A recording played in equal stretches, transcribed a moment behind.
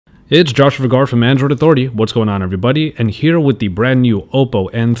It's Joshua Vergara from Android Authority. What's going on, everybody? And here with the brand new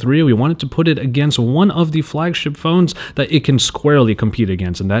Oppo N3, we wanted to put it against one of the flagship phones that it can squarely compete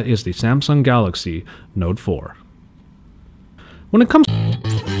against, and that is the Samsung Galaxy Note 4. When it comes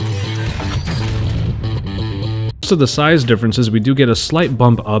to the size differences, we do get a slight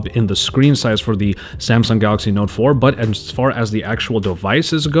bump up in the screen size for the Samsung Galaxy Note 4, but as far as the actual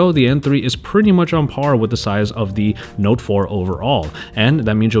devices go, the N3 is pretty much on par with the size of the Note 4 overall, and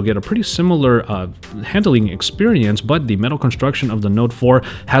that means you'll get a pretty similar handling experience, but the metal construction of the Note 4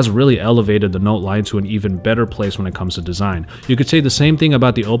 has really elevated the Note line to an even better place when it comes to design. You could say the same thing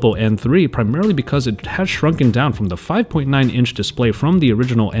about the Oppo N3, primarily because it has shrunken down from the 5.9-inch display from the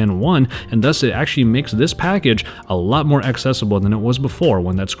original N1, and thus it actually makes this package a lot more accessible than it was before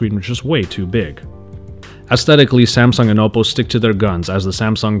when that screen was just way too big. Aesthetically, Samsung and Oppo stick to their guns, as the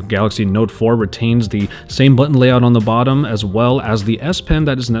Samsung Galaxy Note 4 retains the same button layout on the bottom as well as the S Pen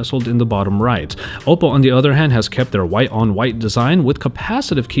that is nestled in the bottom right. Oppo, on the other hand, has kept their white-on-white design with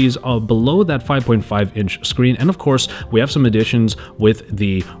capacitive keys below that 5.5-inch screen, and of course, we have some additions with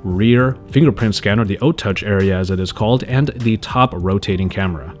the rear fingerprint scanner, the O-Touch area as it is called, and the top rotating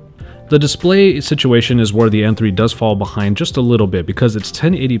camera. The display situation is where the N3 does fall behind just a little bit because its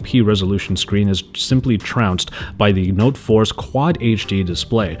 1080p resolution screen is simply trounced by the Note 4's Quad HD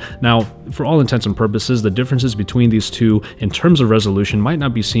display. Now, for all intents and purposes, the differences between these two in terms of resolution might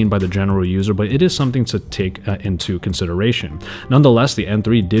not be seen by the general user, but it is something to take into consideration. Nonetheless, the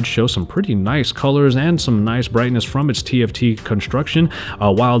N3 did show some pretty nice colors and some nice brightness from its TFT construction,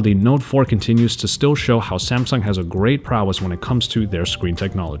 while the Note 4 continues to still show how Samsung has a great prowess when it comes to their screen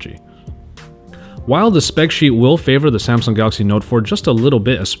technology. While the spec sheet will favor the Samsung Galaxy Note 4 just a little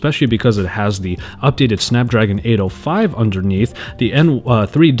bit, especially because it has the updated Snapdragon 805 underneath, the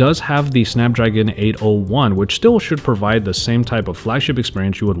N3 does have the Snapdragon 801, which still should provide the same type of flagship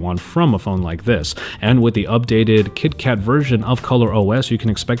experience you would want from a phone like this. And with the updated KitKat version of ColorOS, you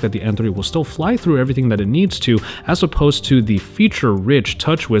can expect that the N3 will still fly through everything that it needs to, as opposed to the feature-rich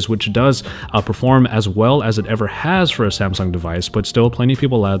TouchWiz, which does perform as well as it ever has for a Samsung device, but still plenty of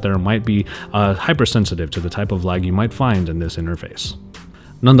people out there might be hypersensitive to the type of lag you might find in this interface.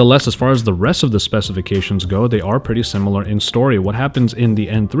 Nonetheless, as far as the rest of the specifications go, they are pretty similar in story. What happens in the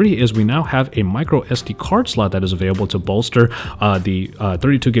N3 is we now have a micro SD card slot that is available to bolster the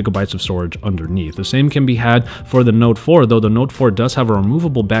 32 gigabytes of storage underneath. The same can be had for the Note 4, though the Note 4 does have a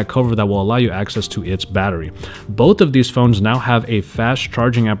removable back cover that will allow you access to its battery. Both of these phones now have a fast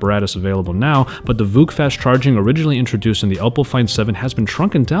charging apparatus available now, but the VOOC fast charging originally introduced in the Oppo Find 7 has been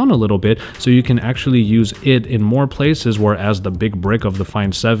shrunken down a little bit, so you can actually use it in more places, whereas the big brick of the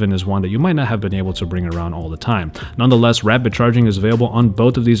Find 7 is one that you might not have been able to bring around all the time. Nonetheless, rapid charging is available on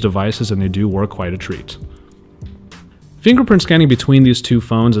both of these devices, and they do work quite a treat. Fingerprint scanning between these two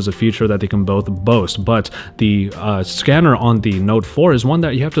phones is a feature that they can both boast, but the scanner on the Note 4 is one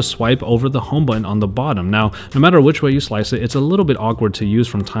that you have to swipe over the home button on the bottom. Now, no matter which way you slice it, it's a little bit awkward to use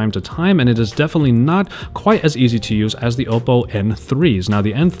from time to time, and it is definitely not quite as easy to use as the Oppo N3's. Now,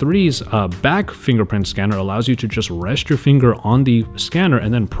 the N3's back fingerprint scanner allows you to just rest your finger on the scanner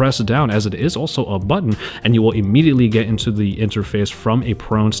and then press down, as it is also a button, and you will immediately get into the interface from a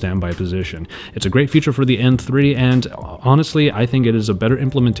prone standby position. It's a great feature for the N3, and honestly, I think it is a better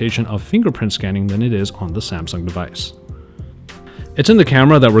implementation of fingerprint scanning than it is on the Samsung device. It's in the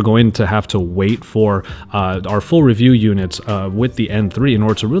camera that we're going to have to wait for our full review units with the N3 in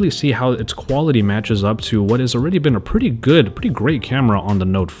order to really see how its quality matches up to what has already been a pretty great camera on the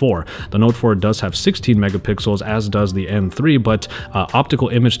Note 4. The Note 4 does have 16 megapixels, as does the N3, but optical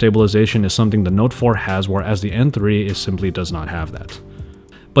image stabilization is something the Note 4 has, whereas the N3 simply does not have that.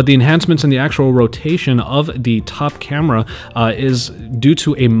 But the enhancements in the actual rotation of the top camera is due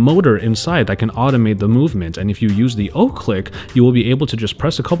to a motor inside that can automate the movement. And if you use the O-click, you will be able to just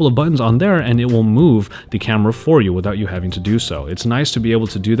press a couple of buttons on there and it will move the camera for you without you having to do so. It's nice to be able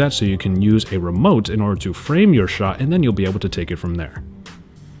to do that so you can use a remote in order to frame your shot, and then you'll be able to take it from there.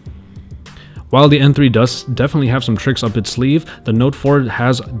 While the N3 does definitely have some tricks up its sleeve, the Note 4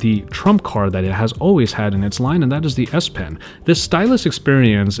 has the trump card that it has always had in its line, and that is the S Pen. This stylus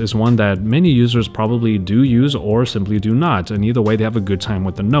experience is one that many users probably do use or simply do not, and either way they have a good time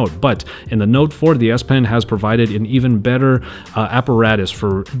with the Note. But in the Note 4, the S Pen has provided an even better apparatus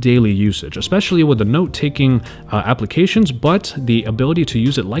for daily usage, especially with the note-taking applications, but the ability to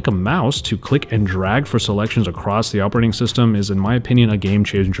use it like a mouse to click and drag for selections across the operating system is, in my opinion, a game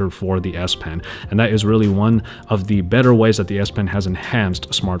changer for the S Pen. And that is really one of the better ways that the S Pen has enhanced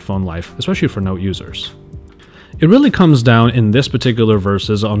smartphone life, especially for Note users. It really comes down in this particular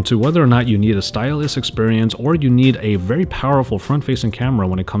versus onto whether or not you need a stylish experience or you need a very powerful front-facing camera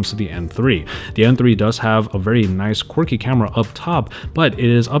when it comes to the N3. The N3 does have a very nice quirky camera up top, but it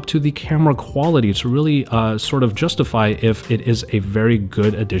is up to the camera quality to really sort of justify if it is a very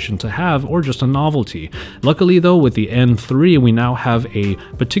good addition to have or just a novelty. Luckily though, with the N3 we now have a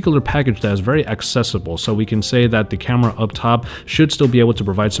particular package that is very accessible, so we can say that the camera up top should still be able to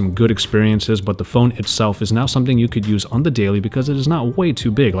provide some good experiences, but the phone itself is now something you could use on the daily because it is not way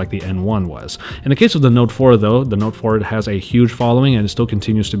too big like the N1 was. In the case of the Note 4 though, the Note 4 has a huge following and it still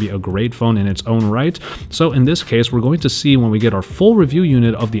continues to be a great phone in its own right. So in this case, we're going to see when we get our full review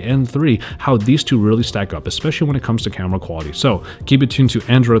unit of the N3 how these two really stack up, especially when it comes to camera quality. So keep it tuned to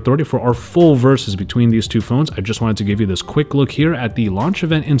Android Authority for our full versus between these two phones. I just wanted to give you this quick look here at the launch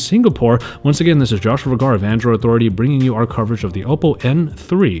event in Singapore. Once again, this is Joshua Vergara of Android Authority bringing you our coverage of the Oppo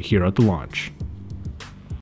N3 here at the launch.